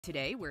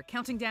Today, we're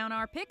counting down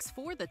our picks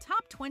for the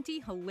top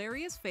 20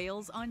 hilarious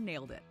fails on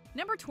Nailed It.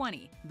 Number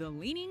 20, the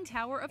Leaning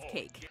Tower of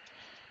Cake.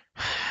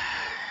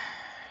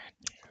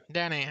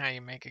 That ain't how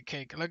you make a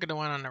cake. Look at the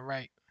one on the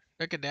right.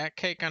 Look at that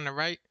cake on the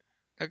right.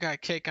 Look at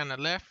that cake on the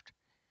left.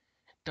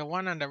 The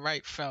one on the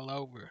right fell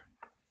over.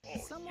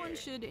 Someone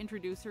should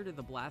introduce her to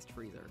the blast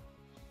freezer.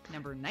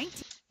 Number 19.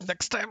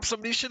 Next time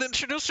somebody should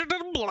introduce her to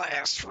the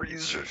blast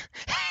freezer.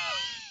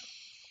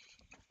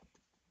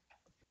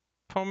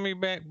 Pull me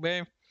back,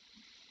 babe.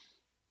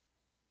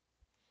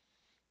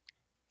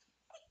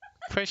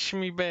 Push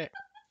me back.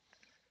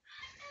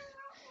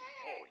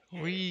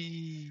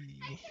 Wee.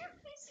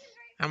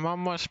 I'm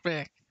almost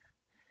back.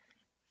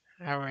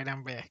 Alright,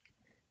 I'm back.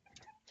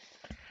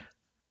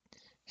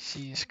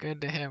 See, it's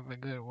good to have a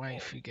good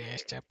wife, you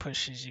guys, that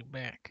pushes you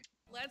back.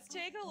 Let's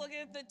take a look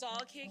at the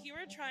doll cake you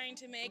were trying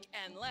to make,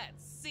 and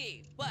let's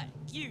see what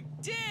you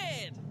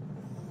did!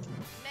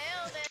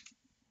 Nailed it!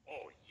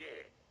 Oh,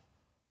 yeah.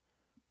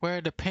 Where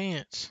are the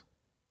pants?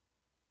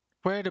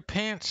 Where are the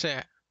pants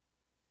at?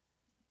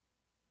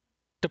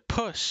 The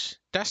push.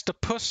 That's the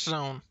push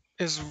zone.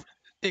 Is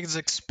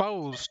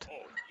exposed. Oh,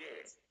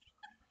 yeah.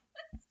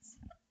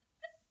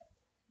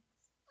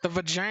 The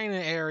vagina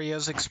area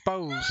is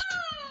exposed. No!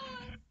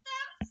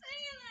 Stop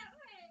saying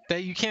that,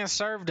 That you can't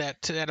serve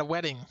that at a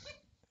wedding.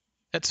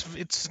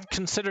 It's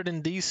considered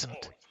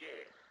indecent. Oh,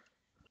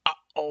 yeah.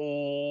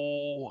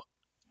 Uh-oh.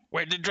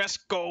 Where'd the dress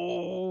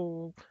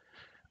go?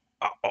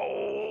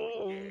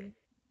 Uh-oh.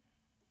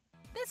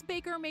 This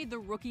baker made the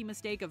rookie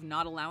mistake of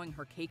not allowing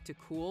her cake to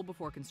cool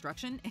before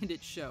construction, and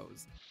it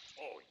shows.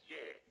 Oh,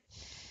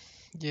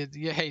 yeah.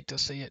 You hate to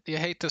see it. You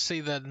hate to see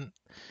that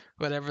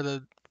whatever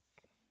the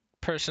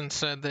person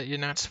said that you're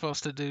not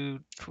supposed to do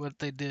what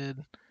they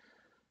did.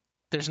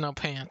 There's no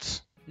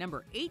pants.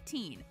 Number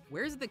 18,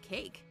 where's the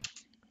cake?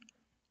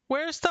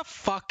 Where's the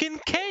fucking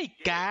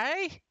cake,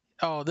 guy?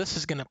 Oh, this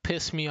is gonna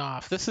piss me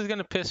off. This is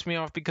gonna piss me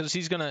off because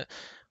this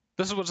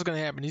is what's gonna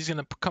happen. He's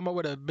gonna come up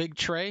with a big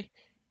tray.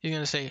 He's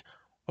gonna say,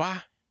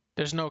 why?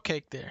 There's no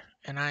cake there.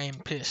 And I am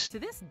pissed. To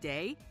this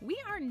day, we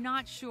are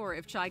not sure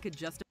if Chai could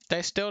justify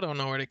They still don't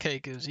know where the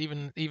cake is.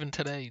 Even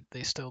today,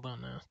 they still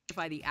don't know.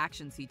 the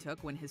actions he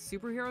took when his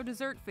superhero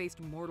dessert faced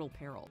mortal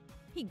peril.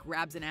 He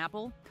grabs an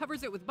apple,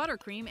 covers it with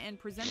buttercream, and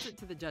presents it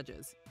to the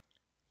judges.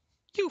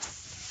 You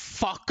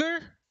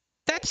fucker!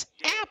 That's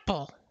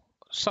apple!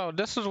 So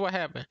this is what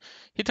happened.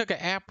 He took an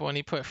apple and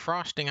he put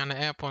frosting on the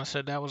apple and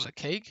said that was a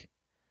cake?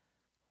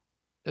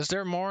 Is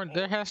there more?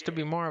 There has to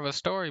be more of a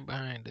story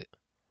behind it.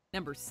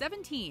 Number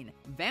 17,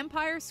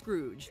 Vampire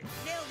Scrooge.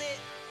 Nailed it!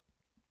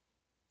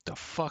 The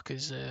fuck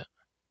is that?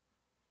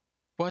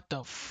 What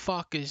the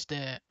fuck is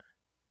that?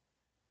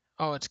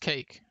 Oh, it's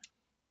cake.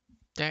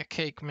 That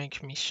cake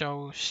makes me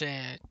so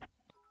sad.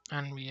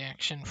 On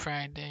Reaction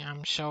Friday,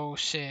 I'm so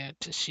sad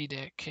to see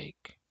that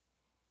cake.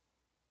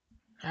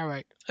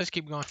 Alright, let's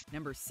keep going.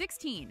 Number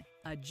 16,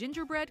 a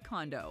gingerbread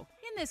condo.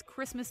 In this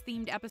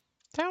Christmas-themed episode,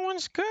 That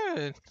one's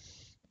good.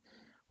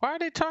 Why are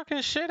they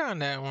talking shit on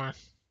that one?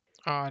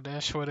 Oh,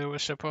 that's what it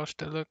was supposed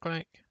to look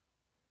like?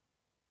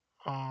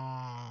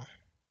 Oh.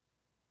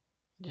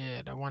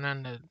 Yeah, the one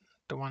on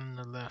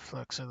the left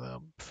looks a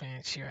little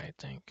fancier, I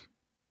think.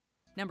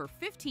 Number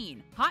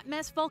 15, hot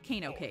mess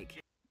volcano cake.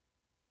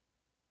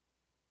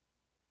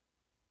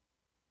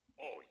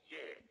 Oh,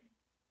 yeah.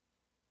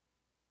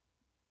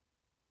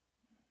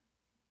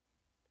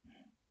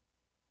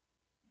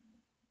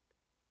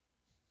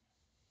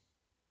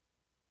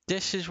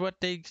 This is what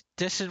they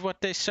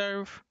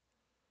serve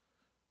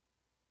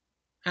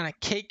on a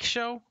cake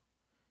show?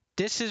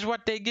 This is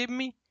what they give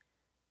me?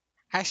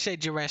 I say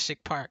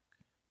Jurassic Park.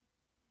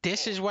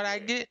 This is what I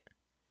get?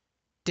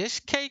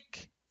 This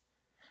cake?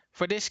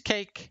 For this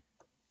cake,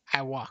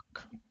 I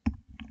walk.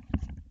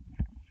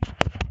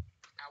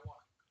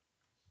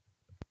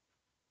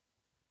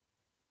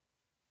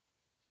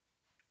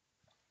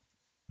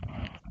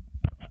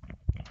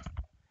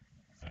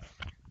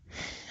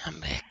 I'm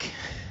back.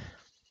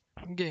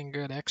 I'm getting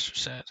good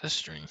exercise this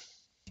stream.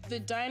 The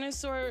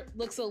dinosaur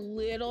looks a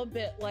little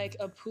bit like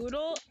a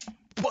poodle.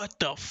 What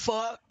the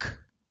fuck?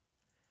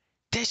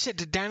 They said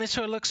the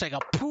dinosaur looks like a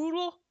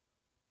poodle?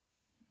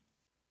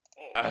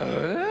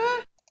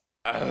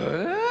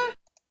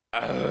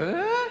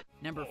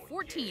 Number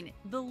 14,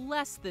 the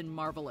less than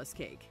marvelous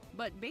cake.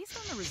 But based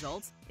on the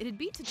results, it'd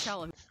be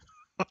T'Challa.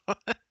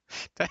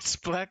 That's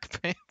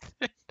Black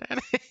Panther.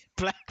 That ain't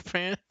Black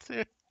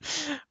Panther.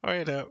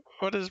 Wait up.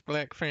 What does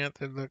Black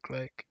Panther look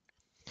like?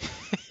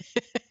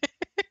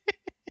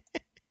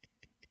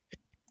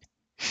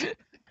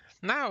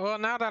 Now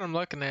that I'm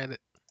looking at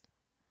it.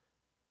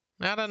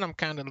 Now that I'm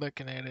kind of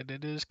looking at it,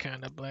 it is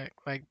kind of like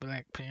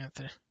Black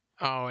Panther.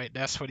 Oh, wait,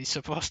 that's what he's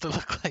supposed to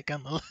look like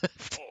on the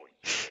left.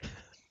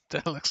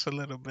 That looks a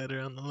little better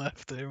on the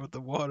left there with the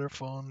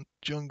waterfall and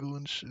jungle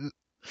and shit.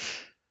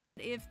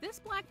 If this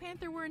Black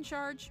Panther were in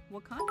charge,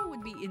 Wakanda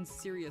would be in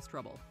serious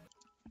trouble.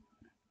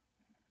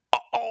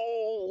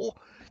 Oh,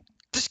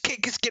 this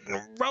cake is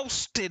getting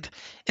roasted.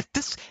 If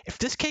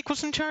this cake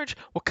was in charge,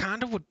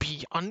 Wakanda would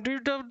be under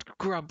the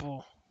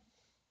grubble.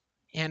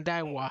 And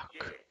I walk.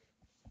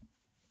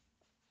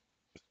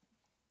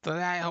 But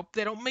I hope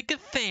they don't make a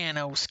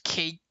Thanos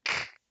cake.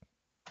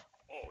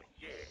 Oh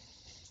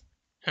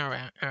yeah.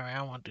 Alright,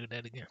 I won't do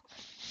that again.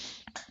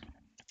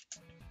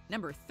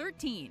 Number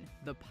 13,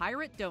 the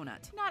pirate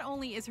donut. Not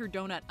only is her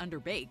donut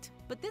underbaked,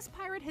 but this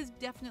pirate has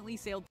definitely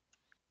sailed.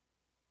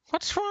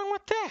 What's wrong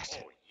with that?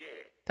 Oh yeah.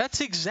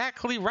 That's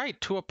exactly right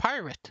to a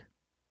pirate.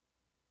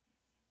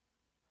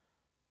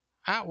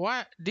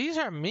 What? These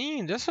are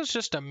mean. This is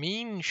just a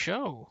mean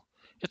show.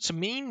 It's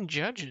mean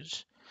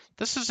judges.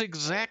 This is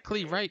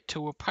exactly right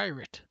to a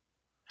pirate.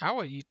 I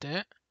would eat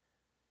that.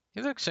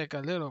 He looks like a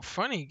little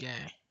funny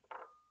guy.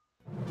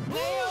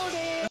 Nailed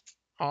it!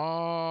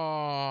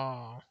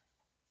 Oh,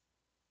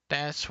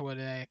 that's what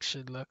it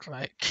actually looked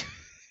like.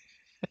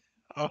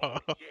 Oh,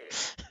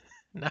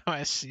 now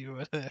I see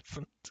what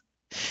happened.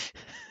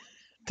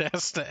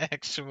 That's the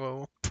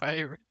actual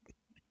pirate.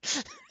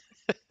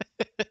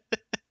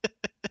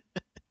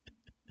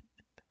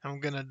 I'm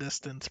gonna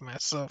distance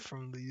myself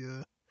from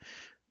the.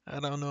 I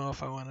don't know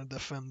if I want to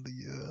defend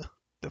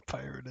the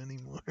pirate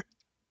anymore.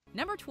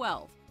 Number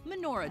 12,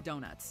 menorah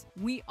donuts.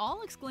 We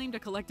all exclaimed a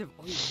collective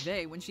oy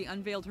vey when she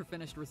unveiled her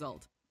finished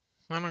result.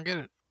 I don't get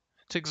it.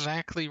 It's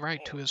exactly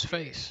right to his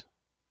face.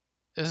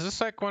 Is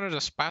this like one of the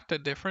spot the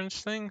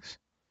difference things?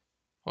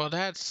 Well,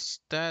 that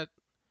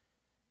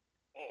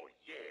Oh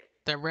yeah.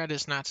 that red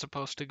is not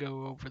supposed to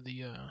go over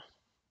the.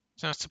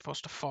 It's not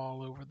supposed to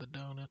fall over the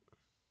donut.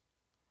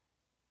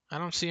 I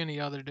don't see any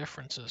other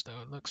differences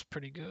though. It looks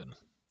pretty good.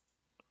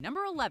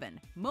 Number 11,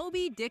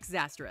 Moby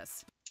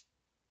Disastrous.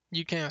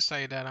 You can't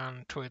say that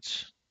on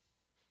Twitch.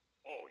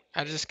 Oh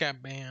I just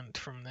got banned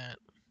from that.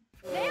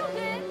 Nailed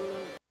it!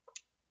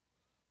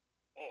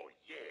 Oh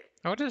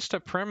yeah. What is the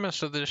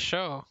premise of this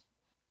show?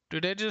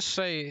 Do they just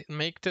say,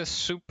 make this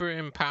super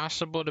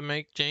impossible to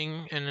make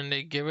Jing, and then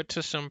they give it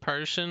to some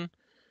person,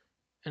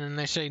 and then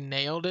they say,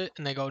 nailed it,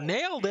 and they go,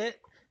 nailed it,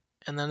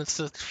 and then it's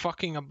a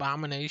fucking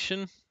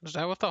abomination? Is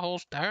that what the whole...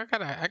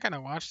 I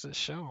gotta watch this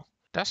show.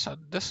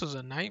 This is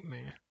a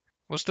nightmare.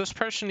 Was this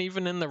person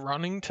even in the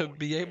running to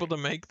be able to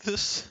make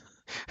this?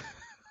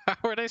 How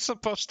are they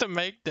supposed to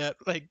make that,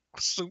 like,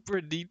 super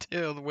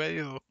detailed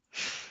whale?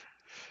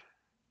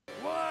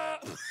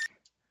 What?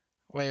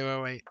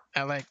 Wait.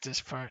 I like this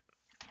part.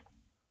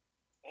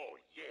 Oh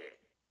yeah.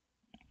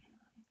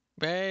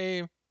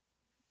 Babe.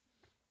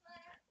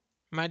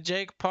 My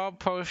Jake Paul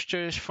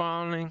poster is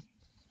falling.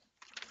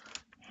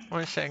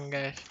 1 second,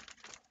 guys.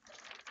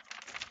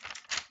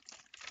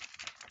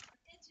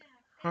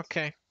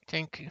 Okay,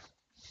 thank you.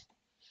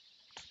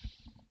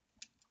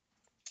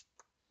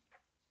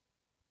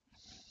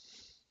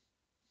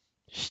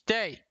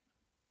 Stay.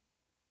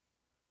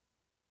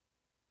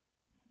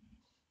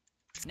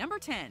 Number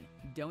 10,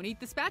 don't eat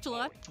the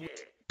spatula.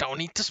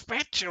 Don't eat the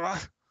spatula.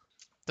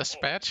 The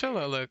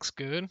spatula looks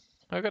good.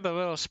 Look at the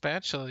little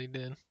spatula he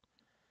did.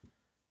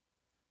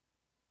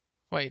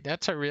 Wait,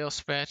 that's a real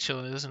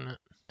spatula, isn't it?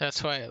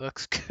 That's why it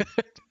looks good.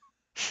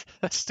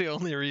 That's the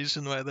only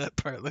reason why that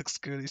part looks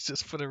good. He's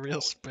just put a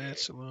real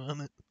spatula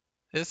on it.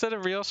 Is it a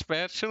real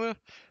spatula?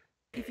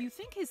 If you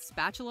think his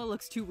spatula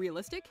looks too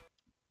realistic,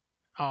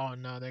 Oh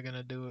no, they're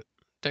gonna do it.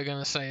 They're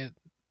gonna say it.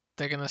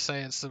 They're gonna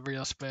say it's the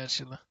real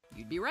spatula.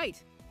 you'd be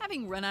right.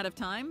 Having run out of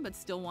time but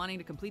still wanting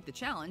to complete the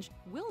challenge,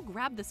 Will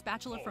grabbed the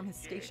spatula from his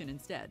station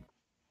instead.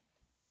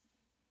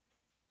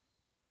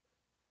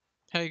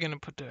 How you gonna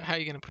put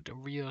the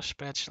real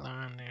spatula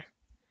on there?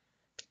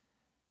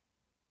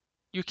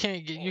 You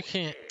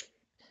can't.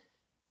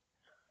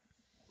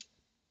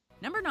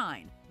 Number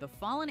 9, the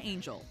fallen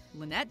angel,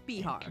 Lynette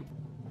Bihar.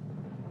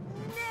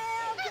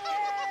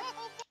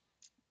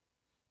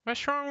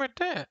 What's wrong with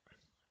that?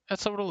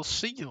 That's a little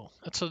seal.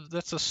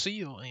 That's a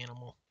seal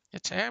animal.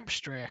 It's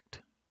abstract.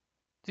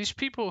 These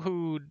people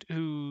who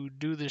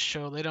do this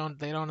show, they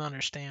don't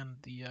understand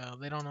the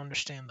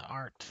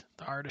art,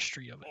 the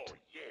artistry of it. Oh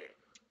yeah.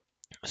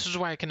 This is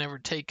why I can never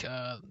take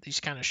these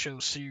kind of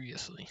shows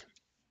seriously.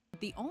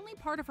 The only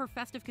part of her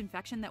festive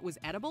confection that was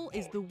edible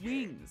is the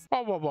wings.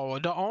 Whoa.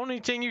 The only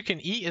thing you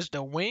can eat is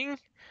the wing?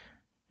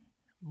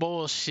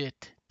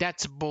 Bullshit.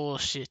 That's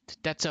bullshit.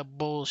 That's a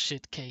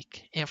bullshit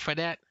cake. And for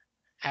that,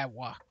 I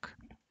walk.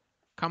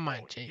 Come on,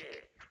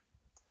 Jake.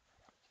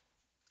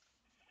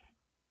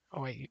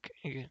 Oh, wait.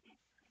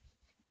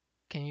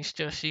 Can you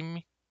still see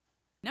me?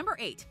 Number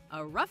 8,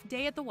 a rough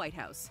day at the White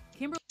House.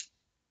 Kimberly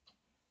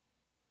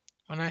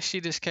When I see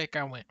this cake,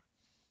 I went.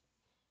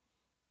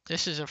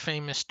 This is a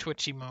famous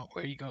Twitch emote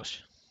where he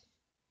goes.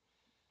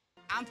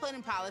 I'm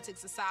putting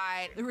politics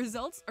aside. The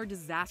results are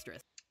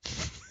disastrous.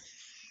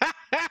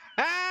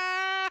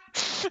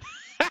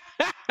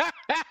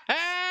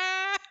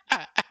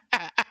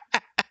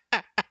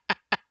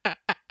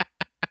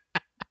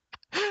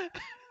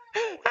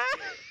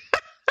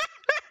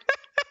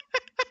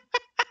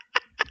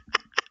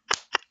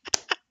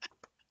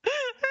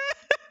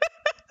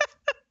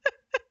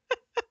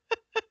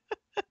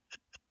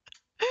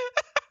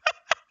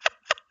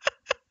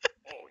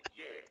 Oh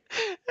yeah.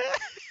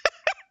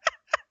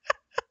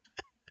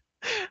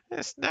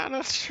 It's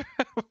Donald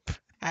Trump.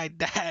 I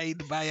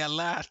died by a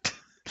lot.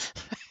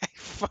 I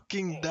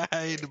fucking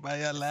died by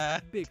a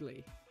lot.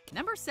 Bigly.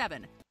 Number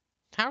 7.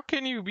 How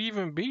can you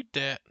even beat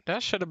that?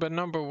 That should have been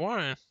number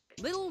 1.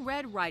 Little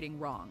Red Riding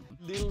Wrong.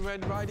 Little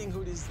Red Riding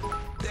Hood is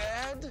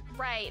dead?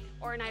 Right,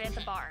 or Night at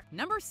the Bar.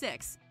 Number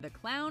 6. The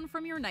Clown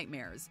from Your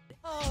Nightmares.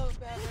 Oh,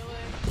 Beverly.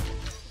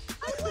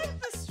 I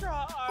like the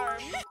straw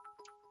arm.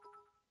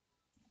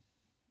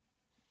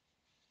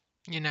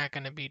 You're not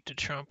gonna beat the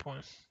Trump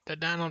one. The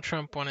Donald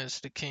Trump one is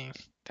the king.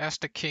 That's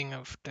the king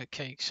of the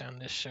cakes on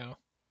this show.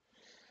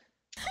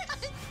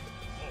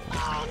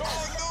 Oh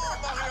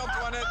no, Marie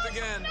Antoinette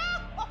again!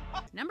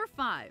 Number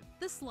 5.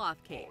 The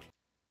Sloth Cake.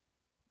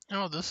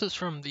 Oh, this is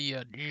from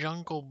the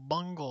Jungle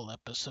Bungle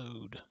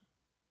episode.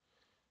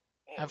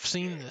 I've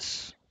seen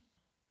this.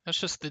 That's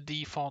just the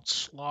default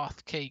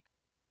sloth cake.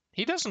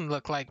 He doesn't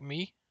look like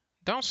me.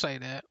 Don't say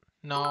that.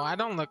 No, I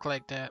don't look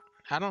like that.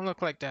 I don't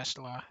look like that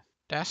sloth.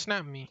 That's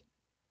not me.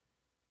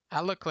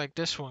 I look like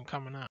this one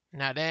coming up.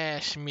 Now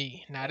that's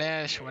me. Now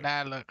that's what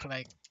I look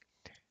like.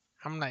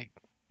 I'm like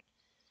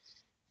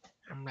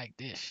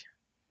this.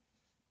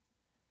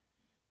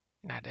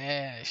 Now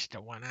that's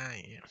the one I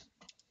am.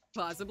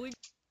 Possibly.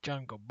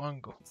 Jungle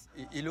Bungle.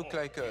 He looked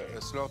like a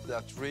sloth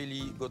that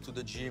really go to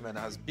the gym and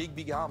has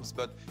big arms,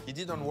 but he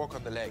didn't work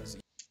on the legs.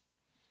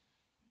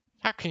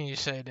 How can you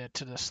say that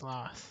to the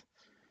sloth?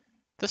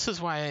 This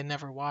is why I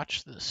never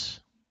watched this.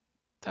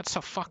 That's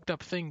a fucked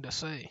up thing to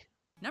say.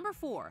 Number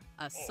 4.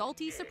 A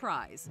Salty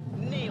Surprise.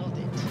 Nailed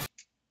it.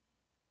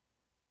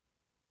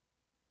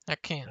 I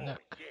can't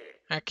look.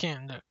 I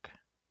can't look.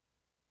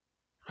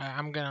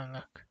 I'm gonna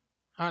look.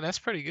 Oh, that's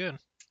pretty good.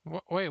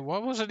 Wait,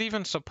 what was it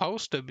even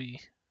supposed to be?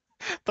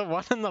 The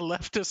one on the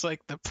left is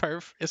like the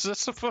Is this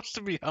supposed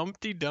to be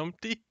Humpty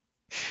Dumpty?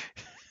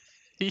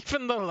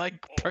 Even the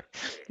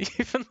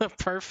even the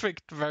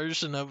perfect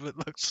version of it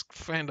looks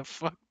kind of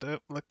fucked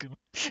up looking.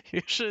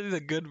 Usually the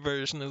good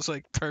version is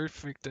like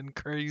perfect and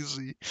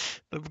crazy.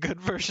 The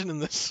good version in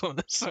this one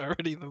is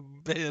already the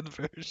bad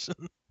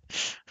version.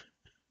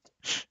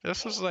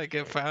 This is like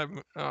if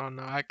I'm. Oh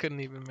no, I couldn't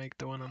even make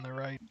the one on the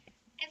right.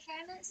 I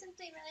found out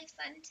something really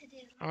fun to do.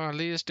 Oh,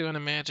 Leah's doing a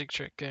magic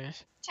trick,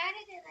 guys. Try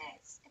to do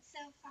this. It's so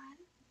fun.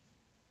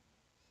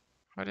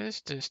 What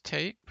is this,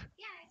 tape?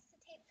 Yeah, it's the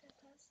tape for the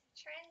poster.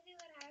 Try to do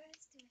what I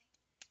was doing.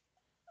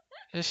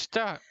 It's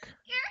stuck.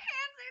 Your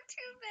hands are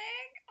too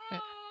big.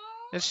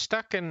 Oh. It's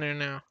stuck in there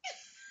now.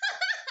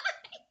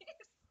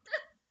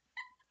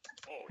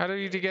 How do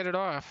you get it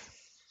off?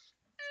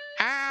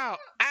 Ow!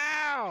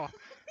 Ow!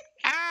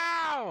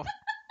 Ow! Let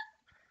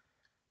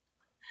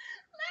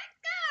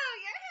go.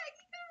 Your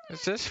head.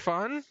 Is this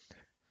fun?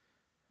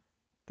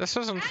 This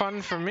wasn't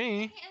fun for me.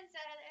 Hands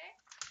out of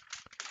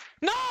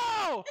there.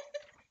 No!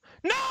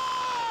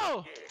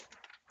 No!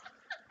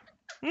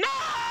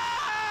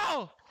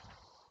 No!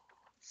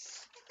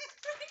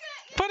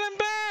 Put him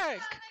back!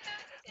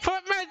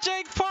 Put my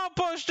Jake Paul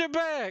poster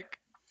back!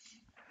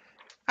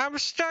 I'm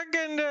stuck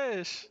in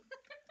this.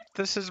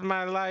 This is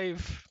my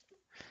life.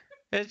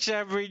 It's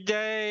every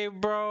day,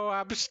 bro.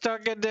 I'm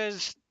stuck in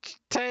this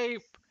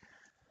tape.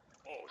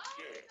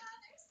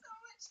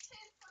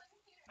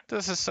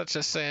 This is such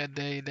a sad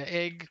day. The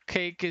egg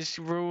cake is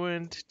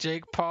ruined.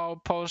 Jake Paul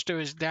poster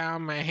is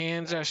down. My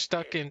hands are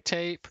stuck in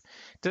tape.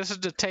 This is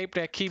the tape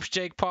that keeps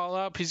Jake Paul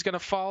up. He's gonna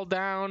fall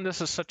down. This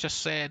is such a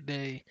sad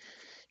day.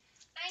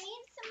 I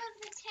need some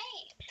of the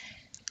tape.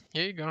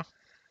 Here you go.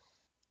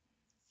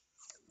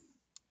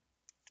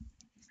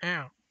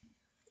 Ow. I'm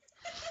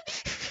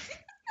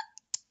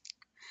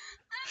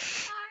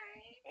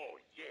sorry. Oh,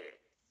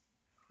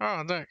 yeah.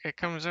 Oh, look, it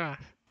comes off.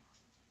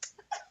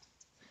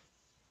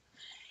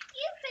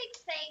 You big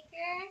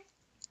faker.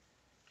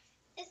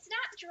 It's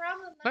not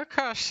drama. Look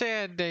how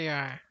sad they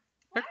are.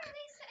 Why Look, are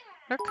they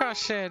sad? look how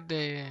sad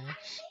they is. I'm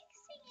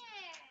fixing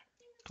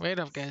it. Wait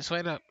up, guys.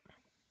 Wait up.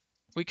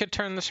 We could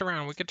turn this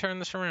around. We could turn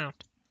this around.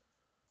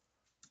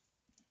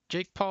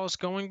 Jake Paul's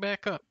going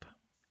back up.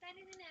 Better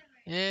than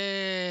ever.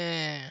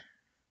 Yeah.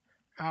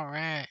 All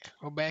right.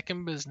 We're back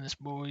in business,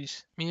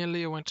 boys. Me and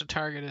Leah went to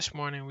Target this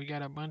morning. We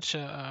got a bunch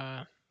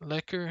of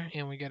liquor,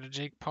 and we got a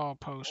Jake Paul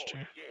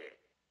poster.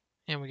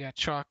 And we got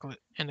chocolate.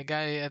 And the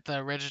guy at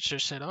the register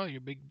said, "Oh, you're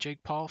a big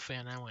Jake Paul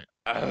fan." I went,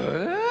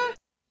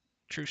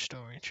 True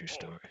story, true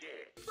story.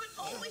 Put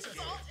only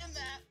salt in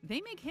that.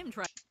 They make him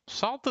try.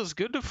 Salt is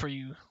good for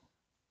you.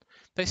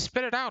 They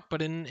spit it out,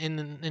 but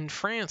in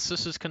France,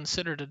 this is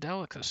considered a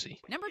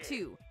delicacy. Number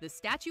 2. The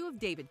Statue of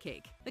David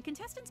Cake. The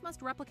contestants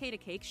must replicate a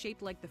cake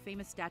shaped like the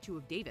famous statue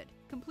of David,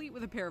 complete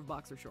with a pair of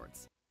boxer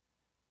shorts.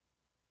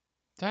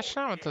 That's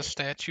not what the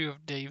statue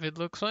of David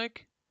looks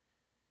like.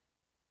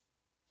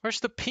 Where's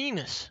the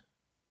penis?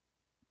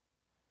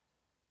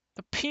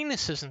 The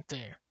penis isn't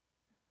there.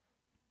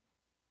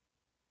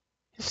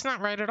 It's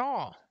not right at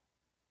all.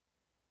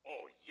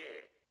 Oh,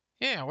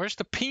 yeah. Yeah, where's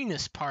the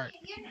penis part?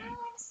 You're not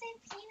allowed to say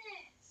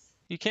penis.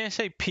 You can't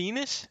say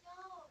penis No,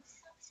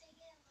 stop saying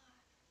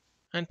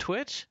it a lot. on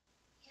Twitch?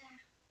 Yeah.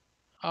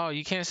 Oh,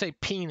 you can't say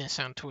penis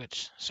on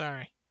Twitch.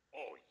 Sorry.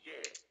 Oh,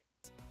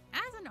 yeah.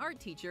 As an art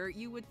teacher,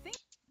 you would think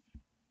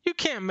You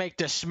can't make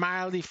the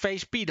smiley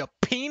face be the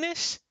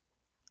penis.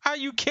 Are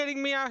you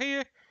kidding me out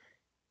here?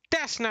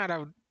 That's not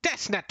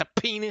the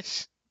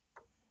penis.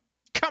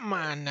 Come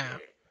on now.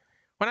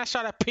 When I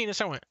saw that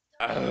penis, I went,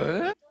 Don't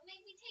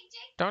make me take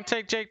Jake. don't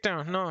take Jake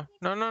down. No,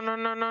 no, no, no,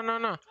 no, no, no,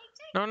 no.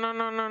 No, no,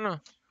 no, no, no.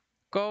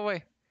 Go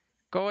away.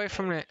 Go away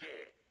from that.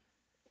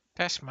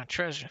 That's my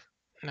treasure.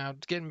 Now,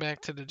 getting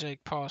back to the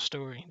Jake Paul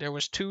story. There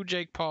was 2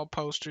 Jake Paul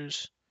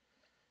posters.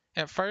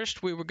 At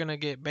first, we were going to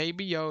get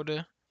Baby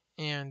Yoda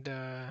and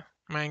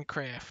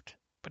Minecraft.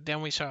 But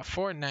then we saw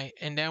Fortnite,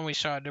 and then we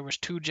saw there was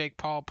 2 Jake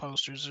Paul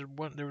posters.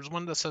 There was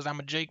one that says, I'm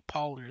a Jake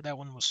Pauler. That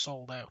one was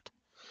sold out.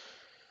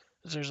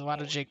 There's a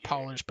lot of Jake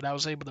Paulers, but I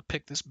was able to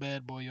pick this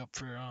bad boy up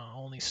for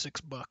only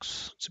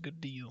 $6. It's a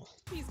good deal.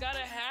 He's got a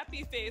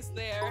happy face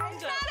there.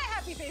 It's not a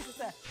happy face, it's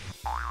a...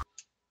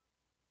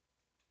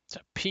 It's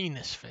a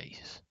penis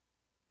face.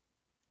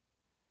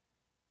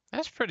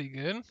 That's pretty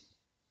good.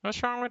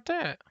 What's wrong with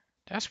that?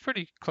 That's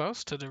pretty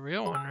close to the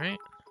real one, right?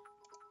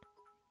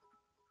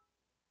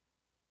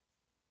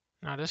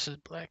 No, this is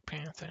Black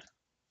Panther.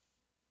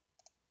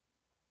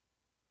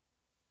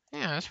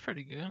 Yeah, that's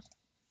pretty good.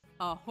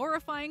 A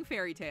horrifying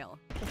fairy tale.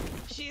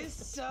 She's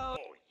so...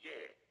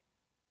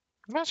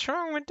 What's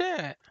wrong with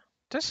that?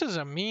 This is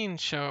a mean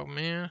show,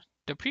 man.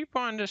 The people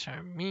on this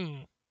are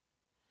mean.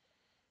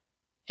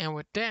 And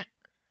with that,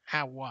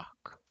 I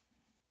walk.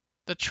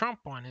 The Trump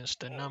one is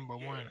the number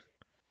one.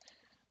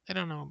 They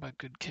don't know about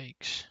good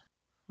cakes.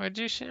 What'd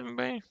you say,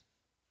 babe?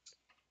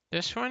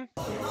 This one?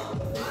 We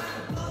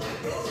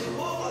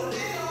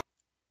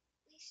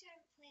should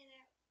play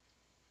that.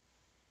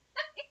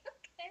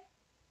 Okay.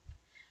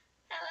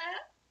 Hello?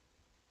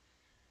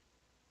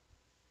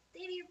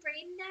 Did your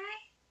brain die?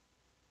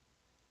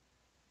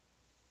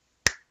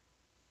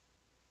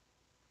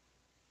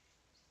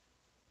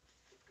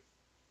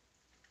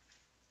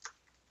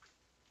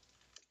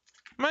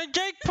 My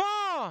Jake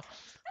Paul!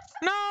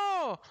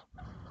 No!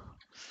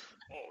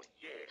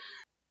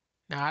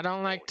 No, I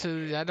don't like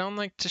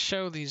to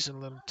show these a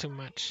little too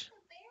much.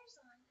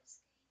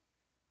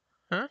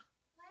 Huh?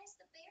 Why is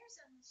the bears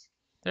on the screen?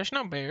 There's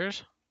no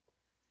bears.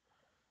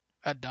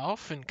 A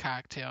dolphin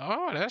cocktail.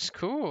 Oh, that's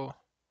cool.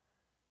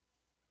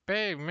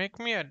 Babe, make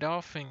me a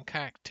dolphin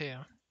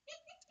cocktail.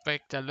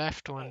 Like the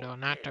left one though,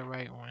 not the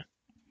right one.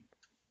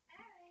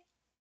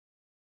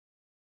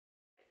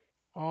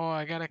 Oh,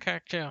 I got a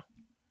cocktail.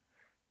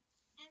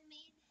 I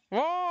made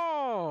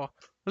Whoa!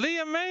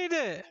 Leah made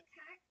it! a cocktail.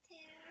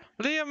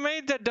 Leah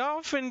made the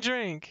dolphin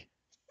drink.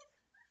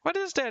 What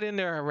is that in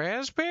there? A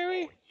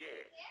raspberry?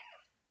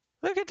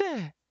 Look at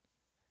that.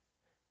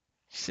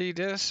 See,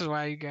 this is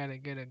why you gotta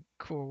get a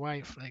cool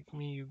wife like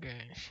me, you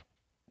guys.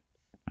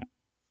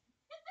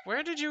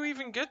 Where did you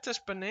even get this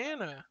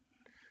banana?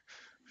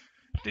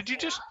 Did you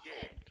just...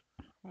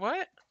 What?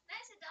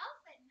 That's a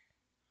dolphin.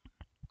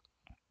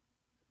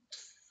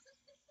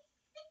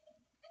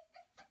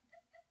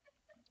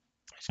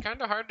 It's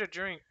kind of hard to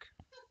drink.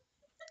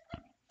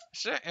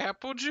 Is that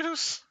apple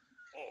juice?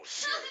 No,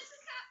 it's a cocktail.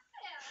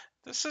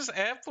 This is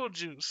apple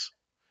juice.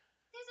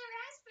 There's a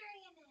raspberry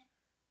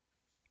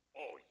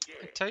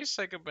in it. It tastes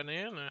like a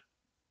banana.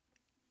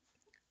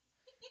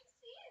 See, it's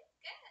good.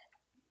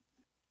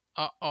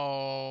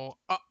 Uh-oh.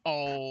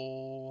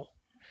 Uh-oh.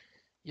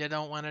 You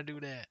don't want to do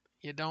that.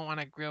 You don't want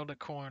to grill the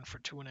corn for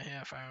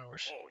 2.5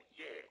 hours.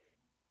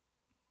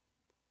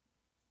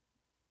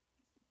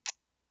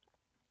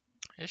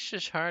 It's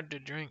just hard to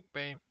drink,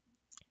 babe.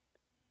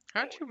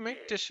 How'd you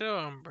make this your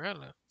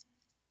umbrella?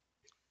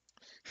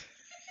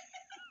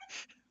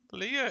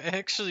 Leah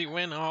actually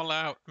went all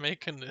out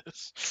making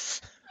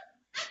this.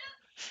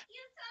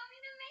 You told me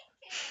to make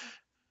it.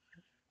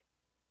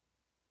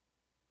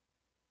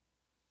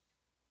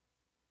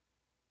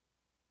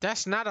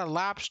 That's not a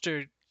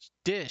lobster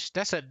dish.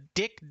 That's a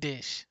dick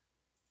dish.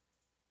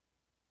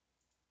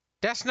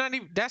 That's not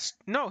even,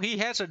 no, he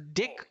has a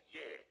dick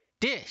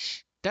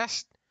dish.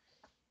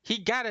 He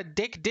got a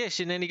dick dish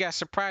and then he got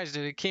surprised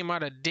that it came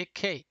out a dick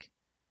cake.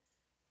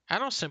 I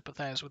don't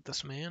sympathize with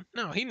this man.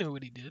 No, he knew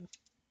what he did.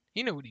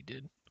 He knew what he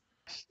did.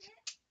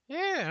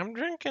 Yeah, I'm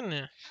drinking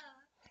this.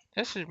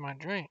 This is my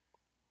drink.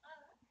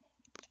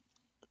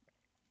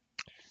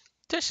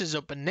 This is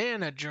a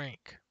banana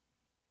drink.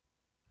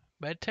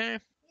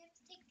 Bedtime? We have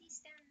to take these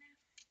down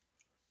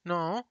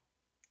now. No.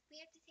 We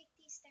have to take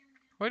these down now.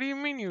 What do you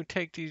mean you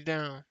take these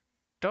down?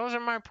 Those are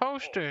my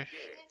posters. We have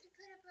to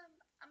put up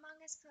a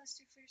Among Us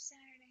poster for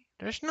Saturday.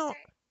 There's We have no... to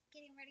start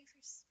getting ready for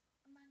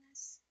Among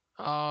Us.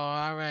 Oh,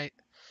 alright.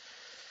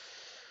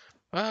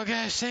 Well,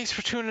 guys, thanks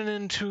for tuning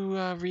in to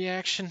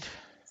Reaction.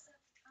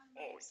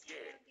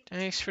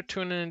 Thanks for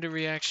tuning in to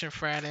Reaction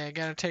Friday. I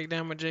gotta take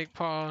down my Jake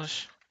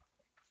Pauls.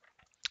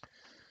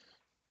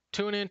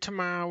 Tune in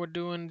tomorrow. We're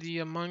doing the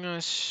Among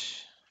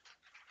Us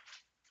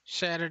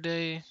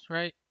Saturday,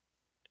 right?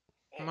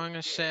 Among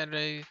Us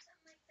Saturday.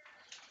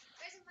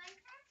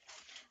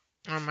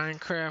 There's a Minecraft? Or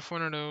Minecraft,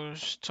 one of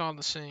those. It's all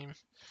the same.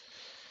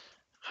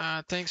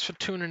 Thanks for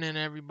tuning in,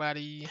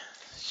 everybody.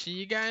 See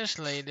you guys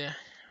later.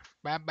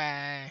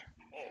 Bye-bye.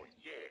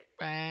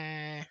 Bye.